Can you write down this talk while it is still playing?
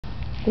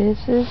This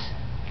is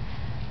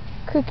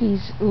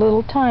Cookie's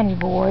little tiny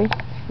boy.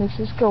 This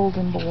is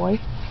Golden Boy.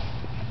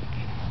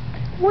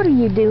 What are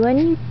you doing?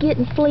 You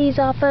getting fleas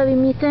off of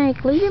him, you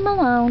think? Leave him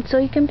alone so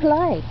he can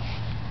play.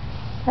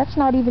 That's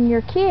not even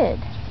your kid.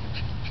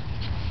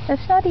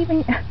 That's not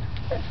even...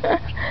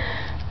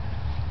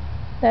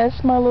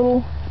 That's my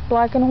little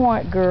black and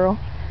white girl.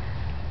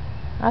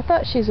 I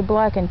thought she's a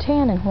black and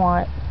tan and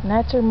white, and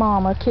that's her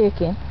mama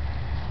kicking.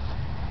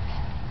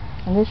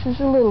 And this is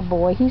a little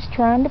boy. He's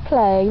trying to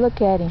play. Look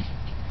at him.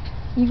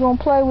 You gonna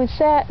play with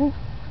Satin?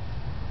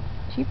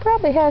 She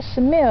probably has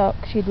some milk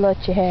she'd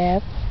let you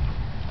have.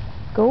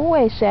 Go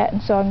away, Satin,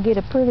 so I can get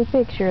a pretty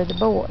picture of the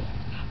boy.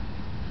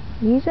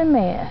 He's a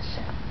mess.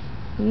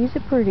 He's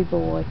a pretty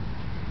boy.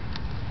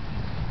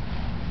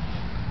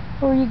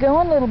 Where are you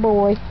going, little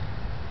boy?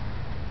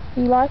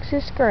 He likes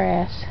this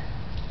grass.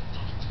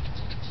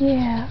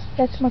 Yeah,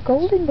 that's my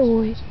Golden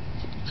Boy.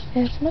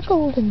 That's my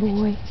Golden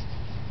Boy.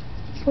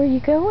 Where are you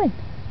going?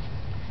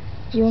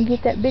 You gonna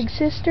get that big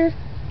sister?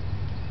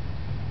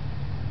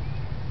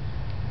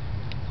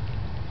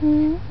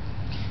 They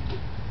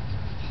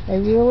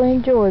really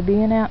enjoy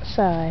being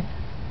outside.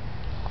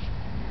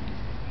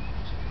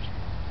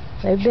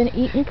 They've been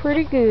eating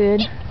pretty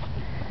good.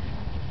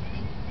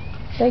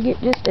 They get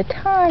just a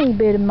tiny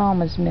bit of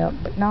mama's milk,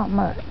 but not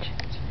much.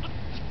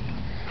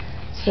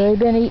 So they've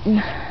been eating,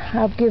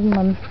 I've given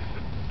them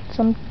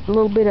some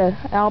little bit of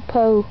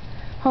Alpo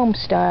home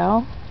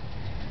style,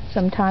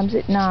 sometimes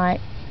at night.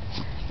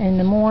 In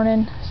the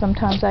morning,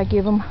 sometimes I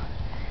give them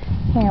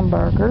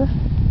hamburger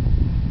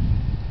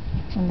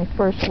when they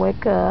first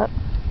wake up.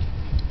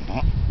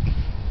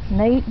 And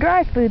they eat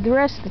dry food the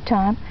rest of the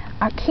time.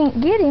 I can't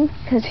get him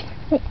because he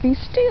won't be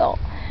still.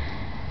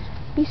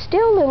 Be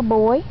still, little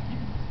boy.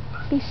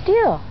 Be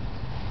still.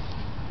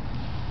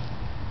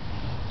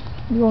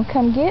 You gonna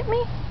come get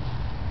me?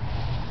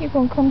 You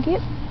gonna come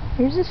get me?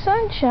 Here's the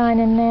sun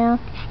shining now.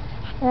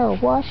 That'll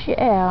wash you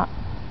out.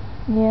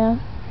 Yeah.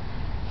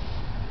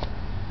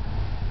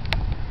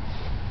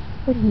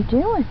 What are you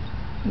doing?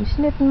 You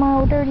sniffing my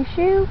old dirty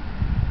shoe?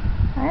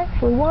 I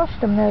actually washed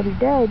them the other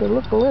day to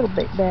look a little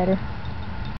bit better.